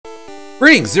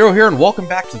Greetings, Zero here, and welcome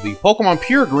back to the Pokemon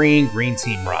Pure Green Green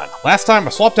Team run. Last time I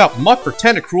swapped out Muck for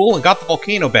Tentacruel and got the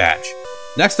Volcano Badge.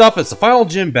 Next up is the final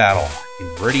gym battle in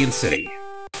Viridian City.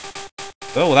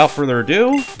 So without further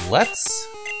ado, let's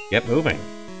get moving.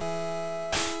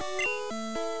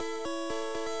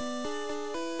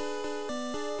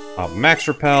 Max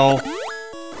Repel.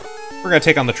 We're gonna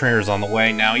take on the trainers on the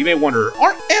way. Now, you may wonder,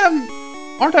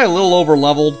 aren't I a little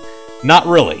over-leveled? Not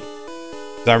really.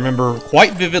 I remember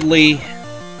quite vividly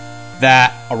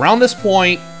that around this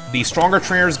point, the stronger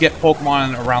trainers get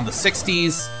Pokemon around the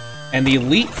 60s, and the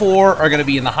Elite Four are going to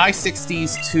be in the high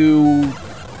 60s to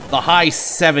the high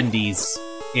 70s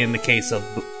in the case of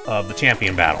the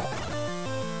champion battle.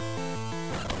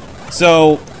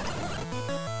 So,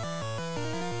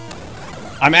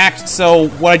 so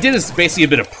what I did is basically a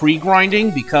bit of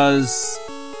pre-grinding, because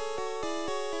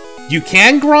you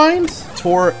can grind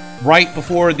right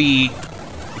before you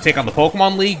take on the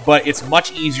Pokemon League, but it's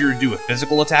much easier to do with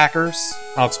physical attackers.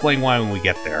 I'll explain why when we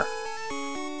get there.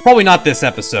 Probably not this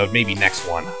episode, maybe next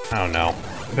one. I don't know.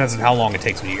 Depends on how long it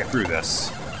takes me to get through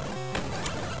this.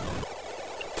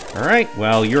 Alright,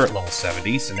 well, you're at level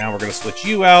 70, so now we're going to switch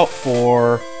you out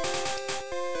for...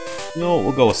 No,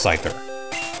 we'll go with Scyther.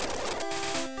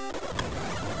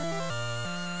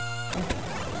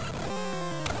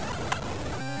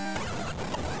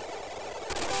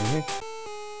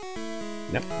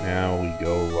 Yep, now we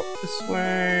go up this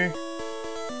way.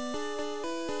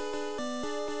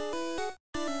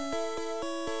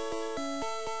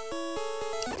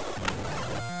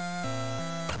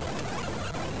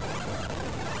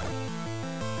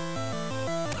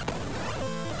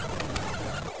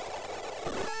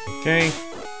 Okay,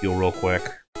 heal real quick.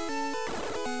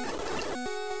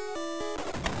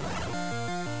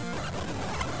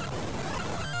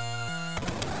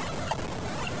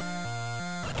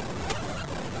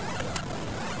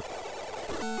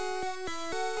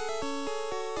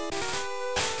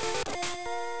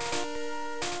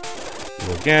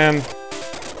 Again.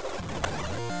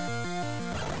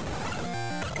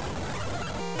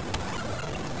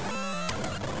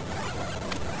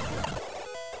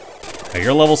 Now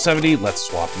you're level 70, let's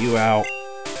swap you out.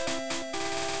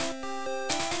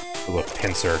 We'll go with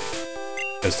Pinsir.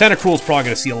 Because Tentacruel's probably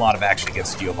going to see a lot of action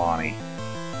against Giovanni.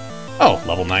 Oh,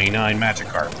 level 99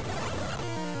 Magikarp.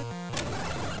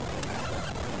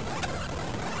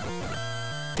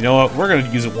 You know what, we're going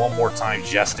to use it one more time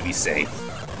just to be safe.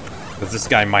 Because this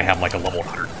guy might have like a level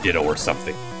 100 Ditto or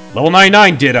something. Level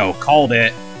 99 Ditto! Called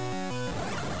it!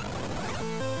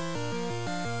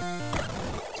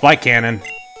 Spike Cannon.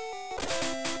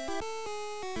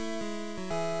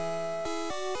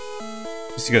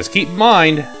 Just because, keep in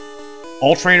mind,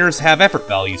 all trainers have effort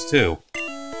values too.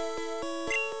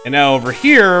 And now over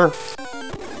here...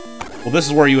 Well, this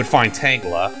is where you would find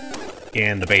Tangela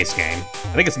in the base game.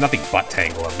 I think it's nothing but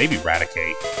Tangela, maybe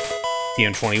Raticate.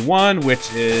 TM21,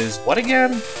 which is what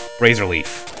again? Razor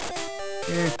Leaf.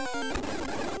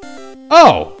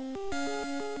 Oh!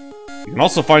 You can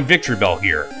also find Victory Bell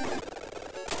here.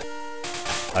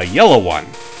 A yellow one.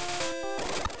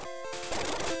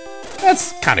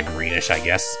 That's kind of greenish, I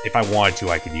guess. If I wanted to,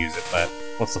 I could use it, but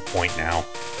what's the point now?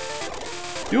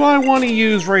 Do I want to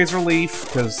use Razor Leaf?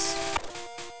 Because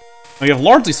we have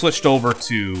largely switched over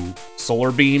to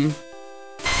Solar Beam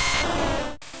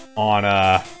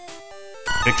on,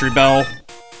 Victory Bell,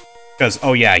 because,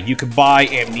 oh yeah, you can buy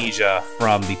Amnesia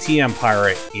from the TM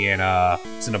Pirate in,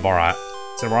 Cinnabar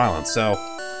Island, so...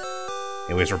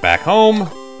 Anyways, we're back home.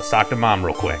 Let's talk to Mom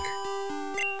real quick.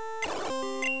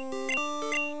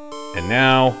 And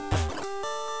now...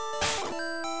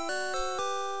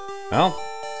 Well,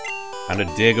 time to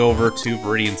dig over to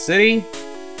Viridian City.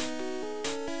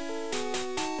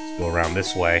 Let's go around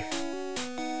this way.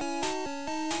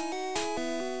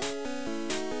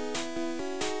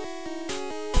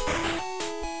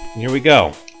 Here we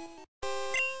go.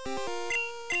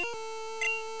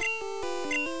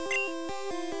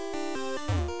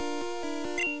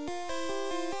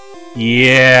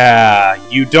 Yeah,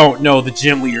 you don't know the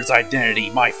gym leader's identity,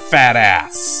 my fat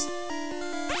ass.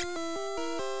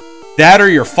 That or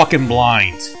you're fucking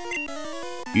blind.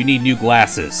 You need new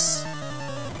glasses.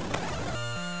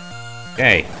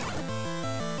 Okay.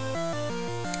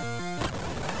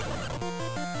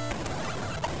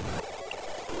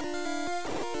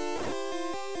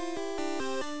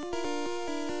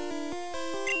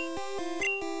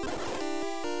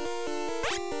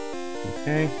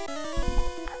 Okay.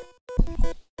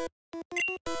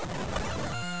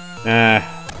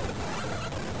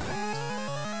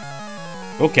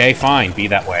 Okay, fine. Be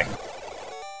that way.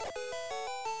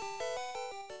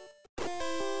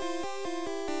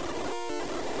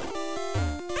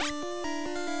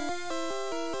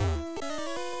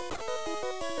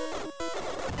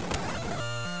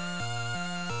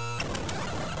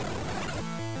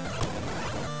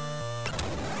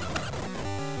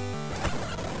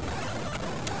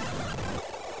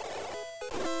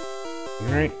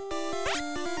 Alright.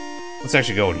 Let's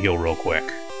actually go and heal real quick.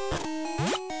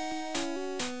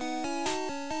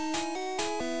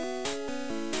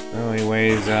 Well,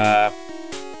 anyways,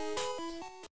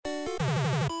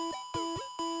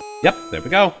 Yep, there we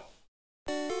go.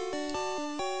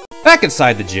 Back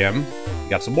inside the gym, we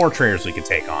got some more trainers we can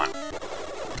take on.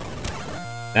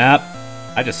 Nope,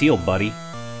 I just healed, buddy.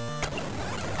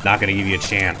 Not gonna give you a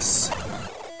chance.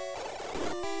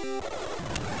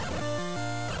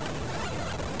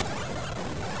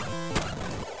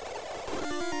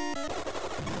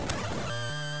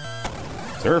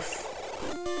 Surf.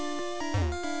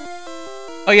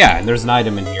 Oh yeah, and there's an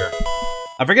item in here.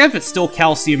 I forget if it's still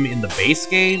calcium in the base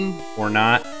game or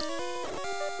not.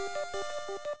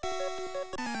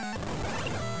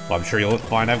 Well, I'm sure you'll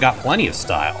find I've got plenty of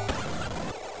style.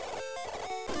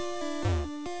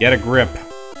 Get a grip.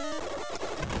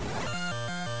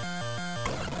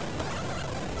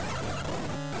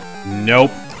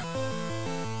 Nope.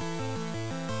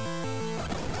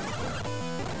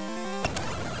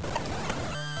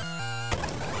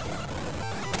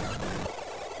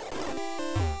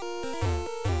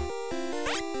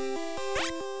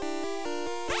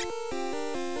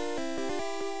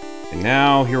 And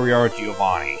now, here we are with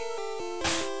Giovanni.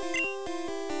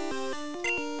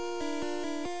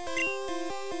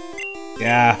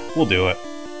 Yeah, we'll do it.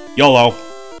 YOLO.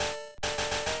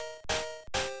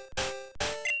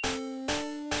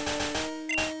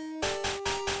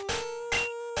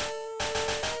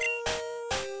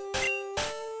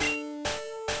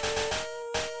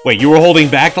 Wait, you were holding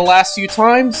back the last few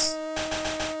times?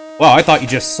 Wow, I thought you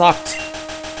just sucked.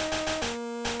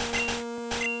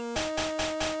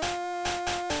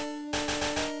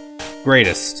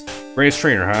 Greatest. Greatest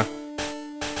trainer, huh?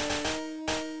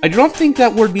 I do not think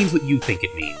that word means what you think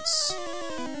it means.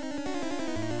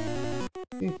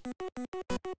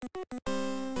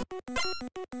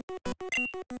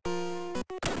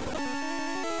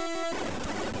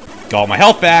 Got my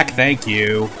health back, thank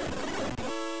you.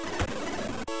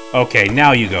 Okay,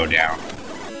 now you go down.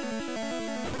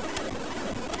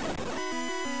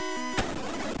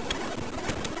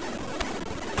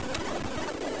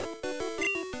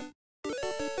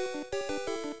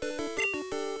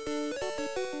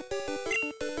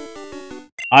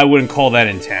 I wouldn't call that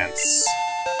intense.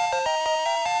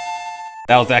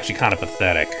 That was actually kind of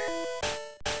pathetic.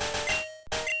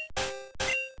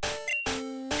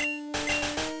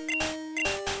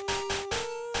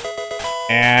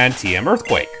 And TM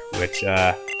Earthquake, which,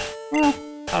 well, I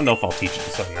don't know if I'll teach it to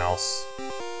something else.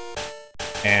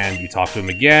 And you talk to him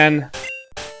again.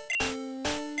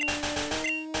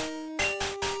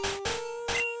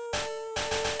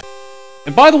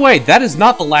 And by the way, that is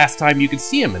not the last time you can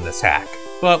see him in this hack,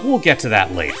 but we'll get to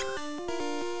that later.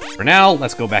 For now,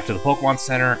 let's go back to the Pokemon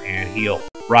Center and heal.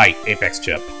 Right, Apex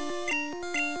Chip.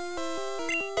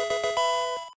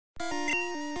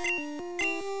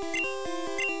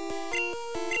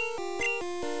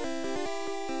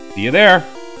 See you there.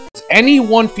 Any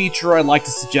one feature I'd like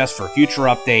to suggest for a future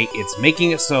update, it's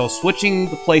making it so switching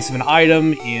the place of an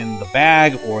item in the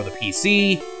bag or the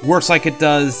PC works like it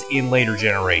does in later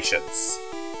generations.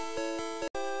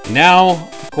 Now,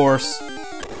 of course,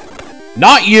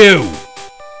 not you!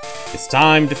 It's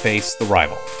time to face the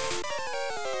rival.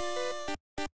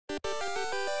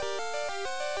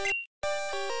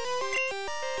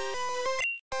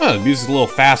 Oh, the music's a little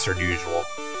faster than usual.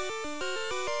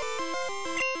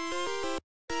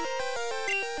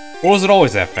 Or was it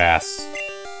always that fast?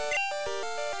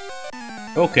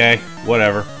 Okay,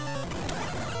 whatever.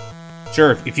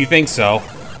 Sure, if you think so.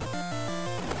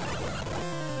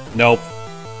 Nope.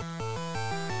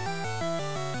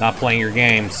 Not playing your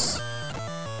games.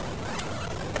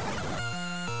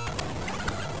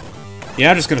 Yeah,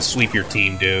 I'm just gonna sweep your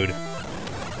team, dude.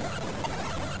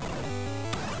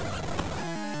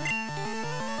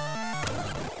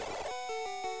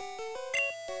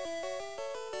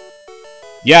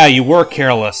 Yeah, you were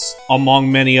careless,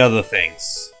 among many other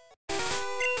things.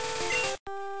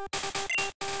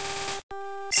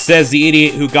 Says the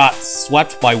idiot who got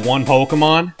swept by one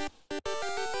Pokemon.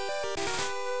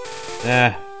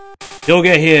 He'll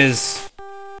get his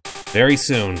very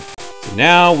soon. So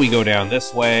now we go down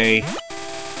this way.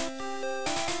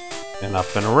 And up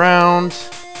and around.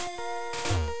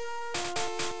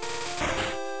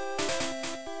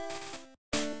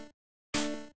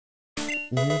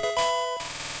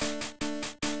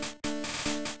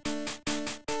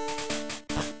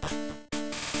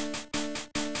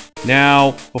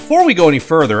 Now, before we go any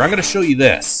further, I'm going to show you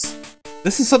this.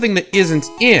 This is something that isn't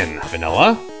in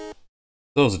Vanilla.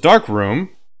 So it's a dark room,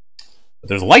 but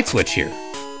there's a light switch here.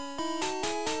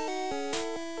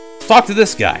 Talk to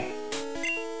this guy.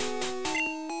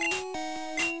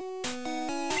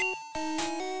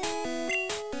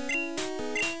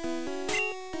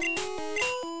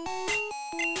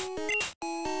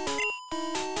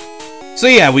 So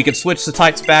yeah, we could switch the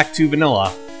types back to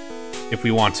vanilla, if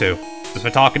we want to. Just by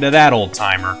talking to that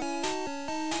old-timer.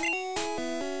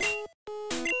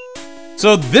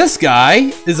 So this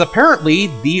guy is apparently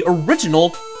the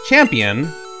original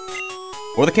champion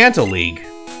for the Kanto League.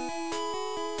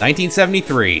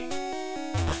 1973.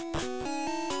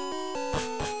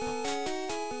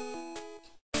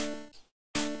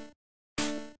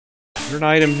 Is there an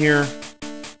item here?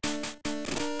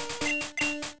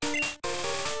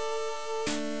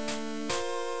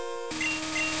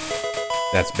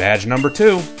 That's badge number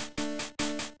 2.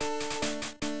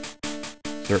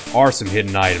 There are some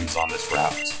hidden items on this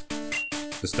route.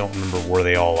 Just don't remember where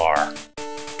they all are.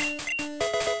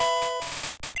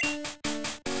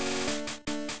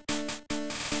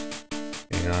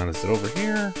 Hang on, is it over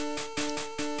here?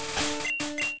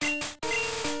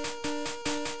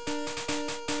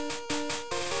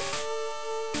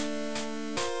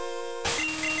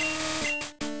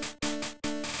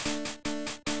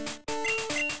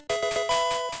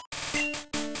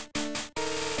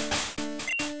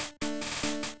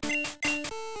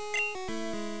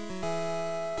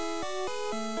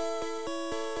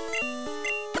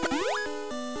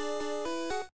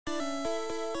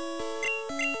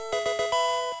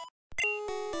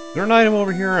 Is there an item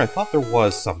over here? I thought there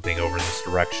was something over in this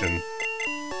direction.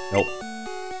 Nope.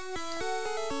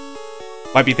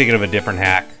 Might be thinking of a different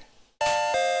hack.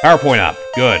 PowerPoint up.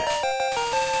 Good.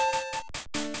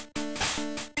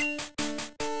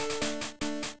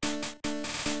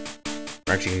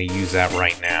 We're actually going to use that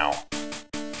right now.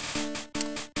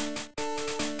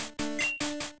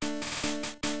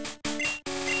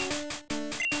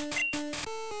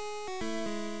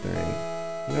 Okay.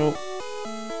 Nope.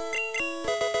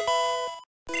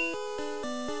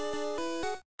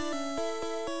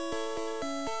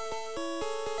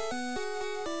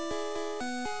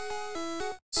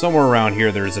 Somewhere around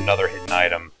here, there's another hidden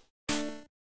item.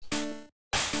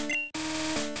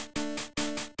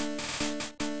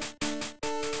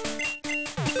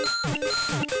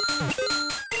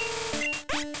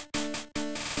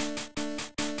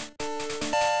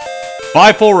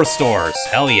 Five full restores.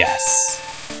 Hell yes.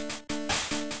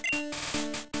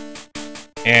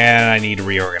 And I need to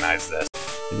reorganize this.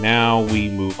 Now we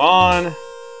move on.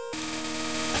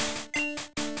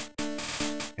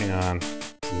 Hang on.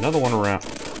 There's another one around.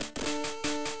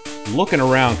 Looking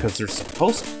around because there's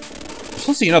supposed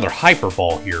to be another hyper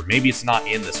ball here. Maybe it's not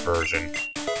in this version.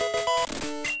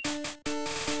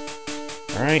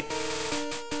 Alright.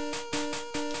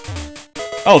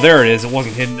 Oh, there it is. It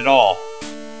wasn't hidden at all.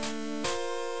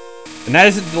 And that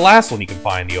isn't the last one you can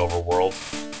find in the overworld.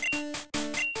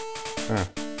 Huh.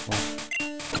 Well.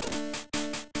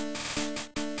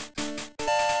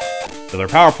 So their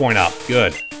PowerPoint up.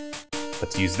 Good.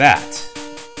 Let's use that.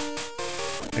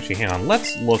 Actually, hang on.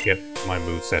 Let's look at my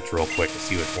movesets real quick to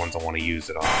see which ones I want to use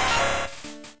it on.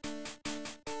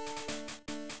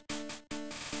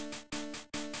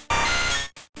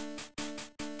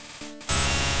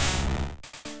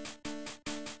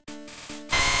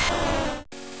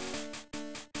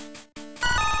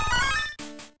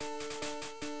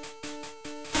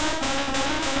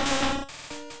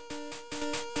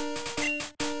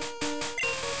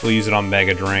 We'll use it on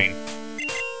Mega Drain.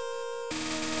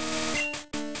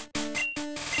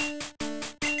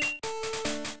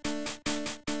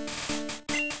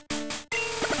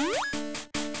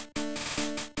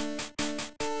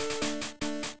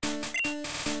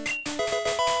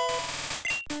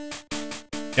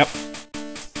 Yep.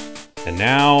 And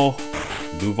now,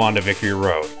 move on to Victory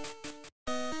Road.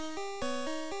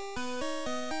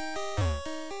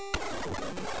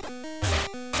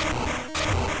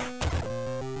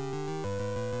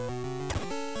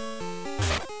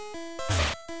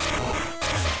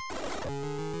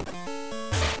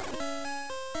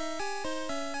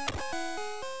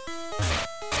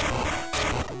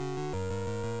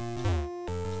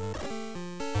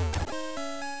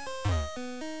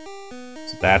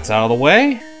 That's out of the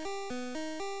way.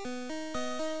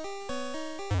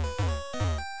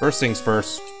 First things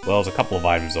first, well, there's a couple of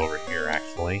items over here,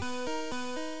 actually.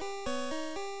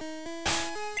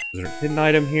 Is there a hidden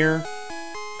item here?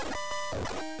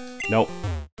 Nope.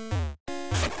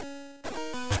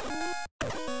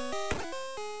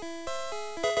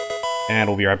 And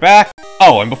we'll be right back.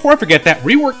 Oh, and before I forget that,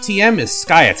 reworked TM is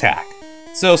Sky Attack.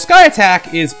 So Sky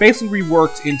Attack is basically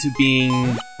reworked into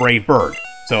being Brave Bird.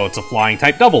 So it's a flying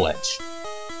type double edge.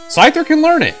 Scyther can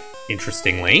learn it,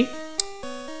 interestingly.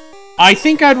 I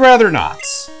think I'd rather not.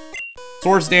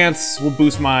 Swords Dance will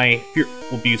boost my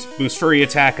boost Fury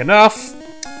attack enough.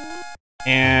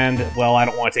 And, well, I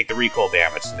don't want to take the recoil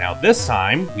damage. Now this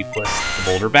time, we push the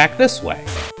boulder back this way.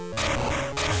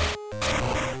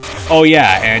 Oh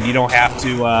yeah, and you don't have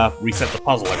to reset the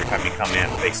puzzle every time you come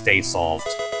in. They stay solved.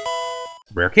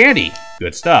 Rare candy.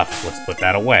 Good stuff. Let's put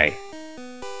that away.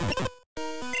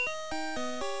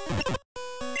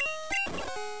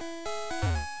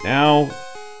 Now...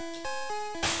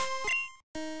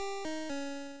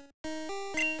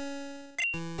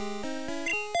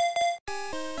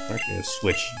 I'm gonna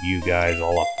switch you guys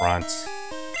all up front.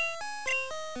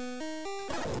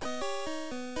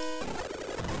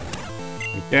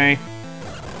 Okay.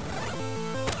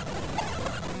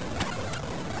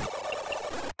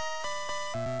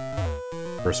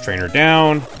 First trainer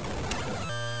down.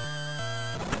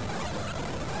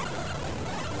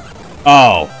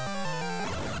 Oh.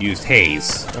 Used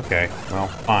haze. Okay, well,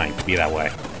 fine. Be that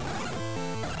way.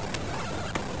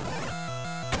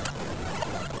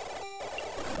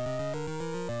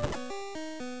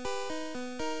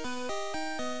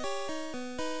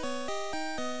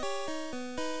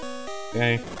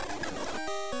 Okay.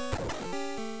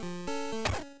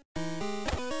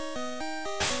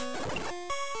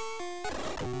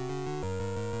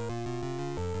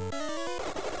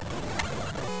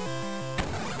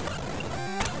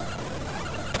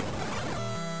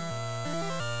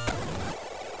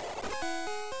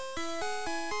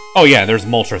 Oh yeah, there's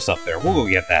Moltres up there. We'll go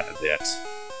get that in a bit.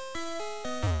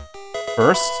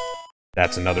 First,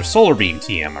 that's another Solar Beam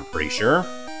TM, I'm pretty sure.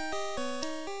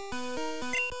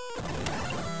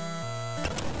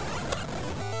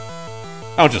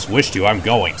 I don't just wish to, I'm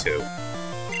going to.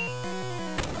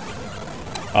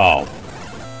 Oh.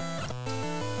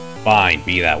 Fine,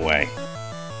 be that way.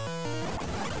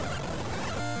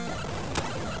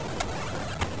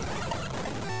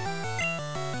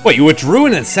 What, you withdrew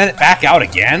and then sent it back out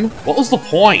again? What was the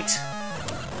point?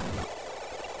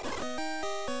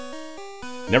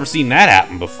 Never seen that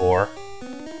happen before.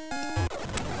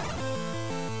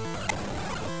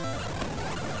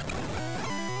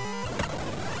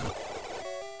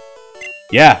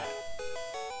 Yeah.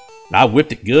 I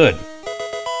whipped it good.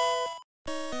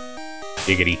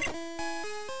 Giggity.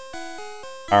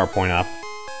 PowerPoint up.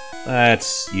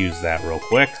 Let's use that real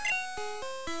quick.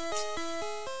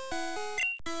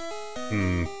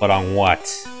 But on what?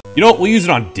 You know what? We'll use it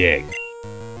on Dig.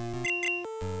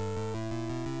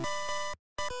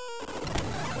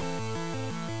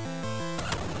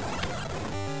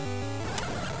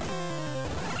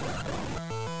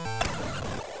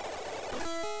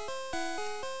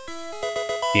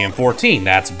 TM14,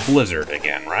 that's Blizzard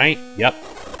again, right? Yep.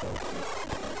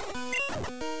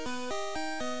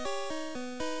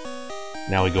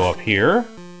 Now we go up here.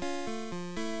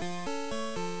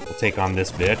 We'll take on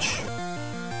this bitch.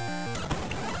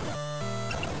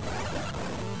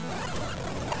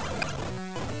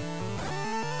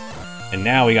 And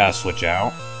now we gotta switch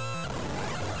out.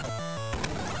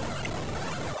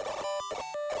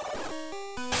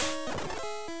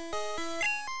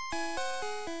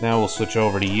 Now we'll switch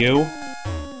over to you.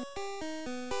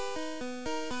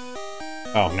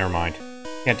 Oh, never mind.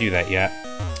 Can't do that yet.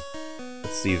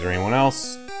 Let's see, is there anyone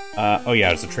else? Oh yeah,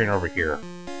 there's a trainer over here.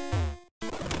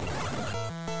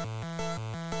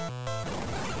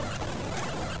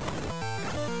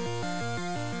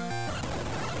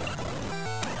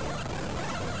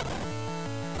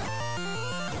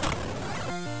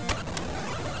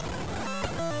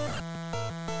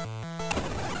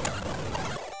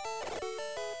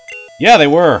 Yeah, they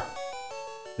were.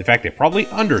 In fact, they probably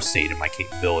understated my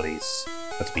capabilities.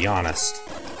 Let's be honest.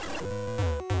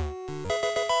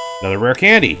 Another rare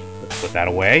candy. Let's put that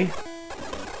away.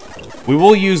 We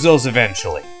will use those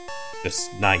eventually.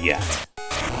 Just not yet.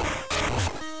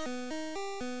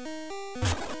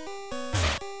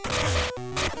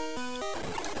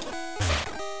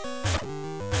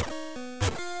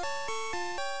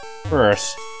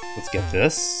 First, let's get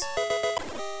this.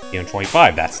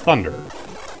 TM25, that's Thunder.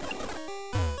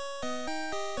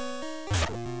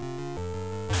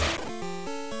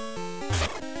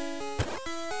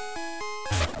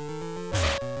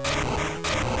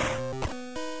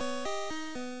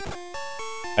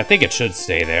 I think it should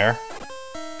stay there.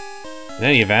 In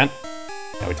any event,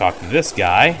 now we talk to this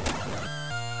guy.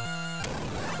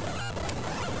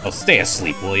 Oh, stay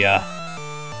asleep, will ya?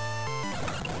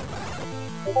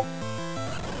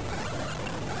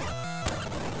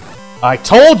 I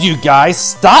told you guys,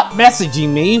 stop messaging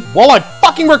me while I'm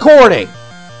fucking recording!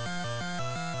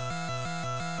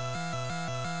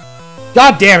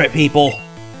 God damn it, people!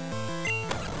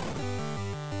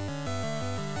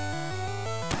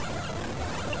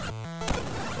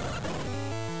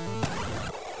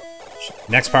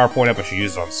 Next power point up, I should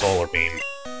use it on Solar Beam.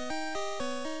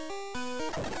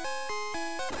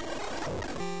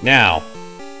 Now,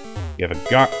 you have a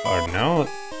guard... or no?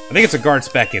 I think it's a guard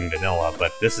spec in vanilla,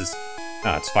 but this is...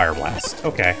 oh, it's Fire Blast.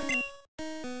 Okay.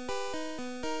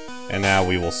 And now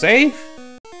we will save.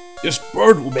 This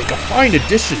bird will make a fine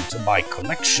addition to my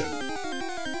collection.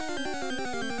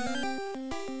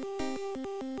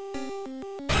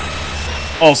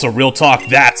 Also, real talk,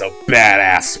 that's a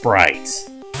badass sprite.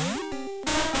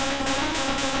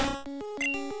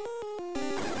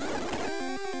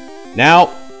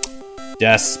 Now,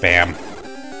 just spam.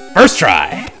 First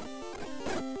try!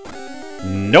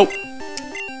 Nope.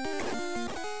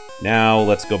 Now,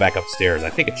 let's go back upstairs. I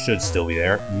think it should still be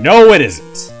there. No, it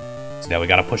isn't. So now we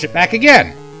gotta push it back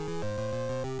again.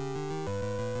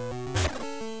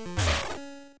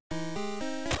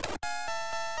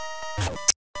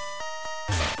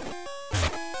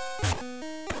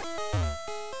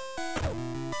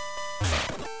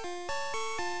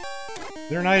 Is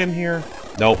there an item here?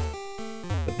 Nope.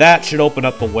 But that should open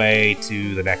up the way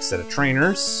to the next set of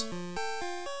trainers.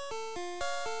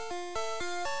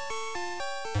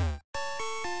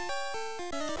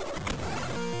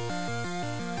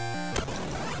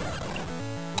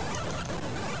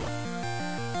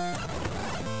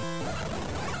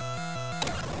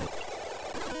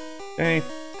 Okay.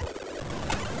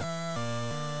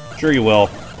 Sure you will.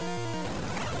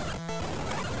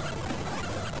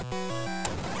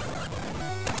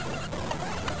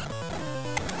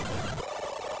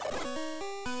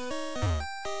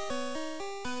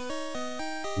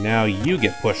 Now you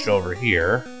get pushed over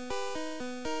here.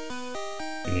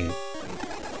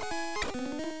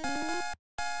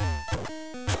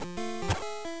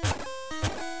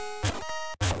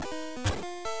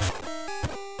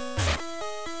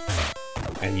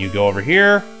 And you go over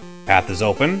here. Path is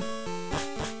open.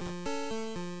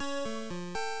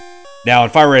 Now,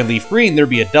 if I were to leave green, there'd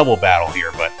be a double battle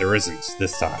here, but there isn't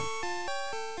this time.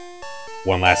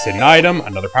 One last hidden item,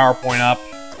 another power point up.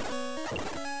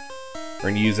 We're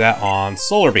going to use that on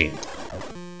Solar Beam.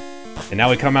 And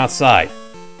now we come outside.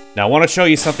 Now, I want to show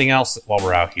you something else while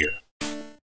we're out here.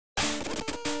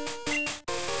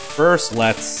 First,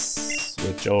 let's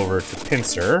switch over to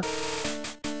Pincer.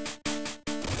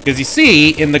 Because you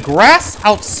see, in the grass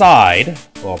outside...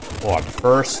 well, hold on,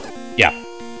 first... yeah.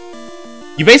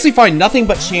 You basically find nothing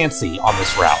but Chansey on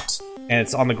this route. And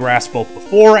it's on the grass both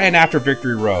before and after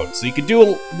Victory Road. So you could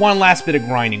do one last bit of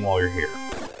grinding while you're here.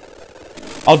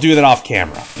 I'll do that off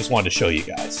camera. Just wanted to show you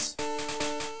guys.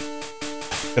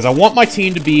 Because I want my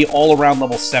team to be all around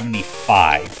level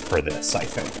 75 for this, I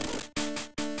think.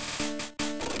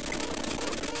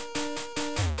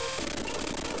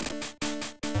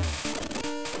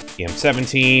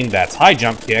 EM17, that's high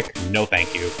jump kick. No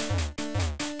thank you.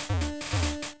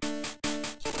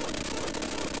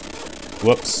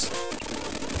 Whoops.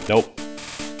 Nope.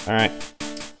 Alright.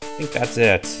 I think that's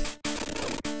it.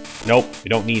 Nope, we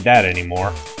don't need that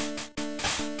anymore.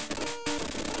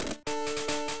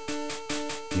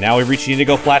 Now we reach the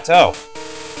Indigo Plateau.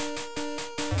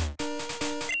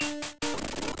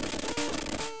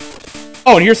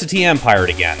 Oh, and here's the TM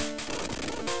Pirate again.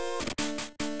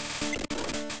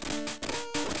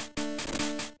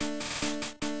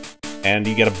 And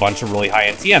you get a bunch of really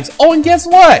high-end TMs. Oh, and guess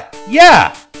what?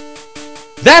 Yeah!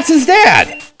 That's his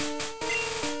dad!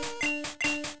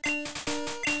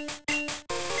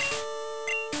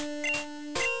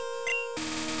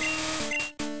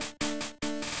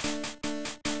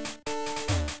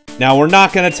 Now, we're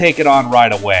not going to take it on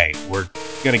right away. We're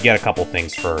going to get a couple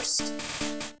things first.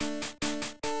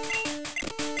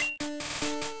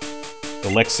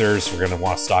 Elixirs, we're going to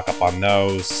want to stock up on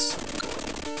those.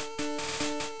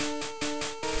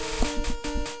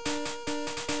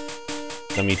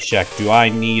 Let me check. Do I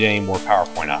need any more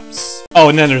PowerPoint ups? Oh,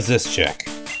 and then there's this chick.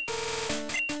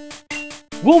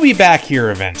 We'll be back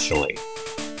here eventually.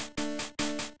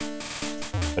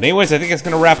 But anyways, I think it's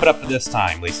going to wrap it up for this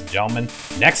time, ladies and gentlemen.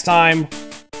 Next time,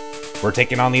 we're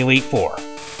taking on the Elite Four.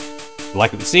 If you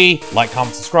like what you see, like,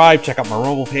 comment, subscribe, check out my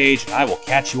Rumble page, and I will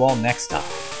catch you all next time.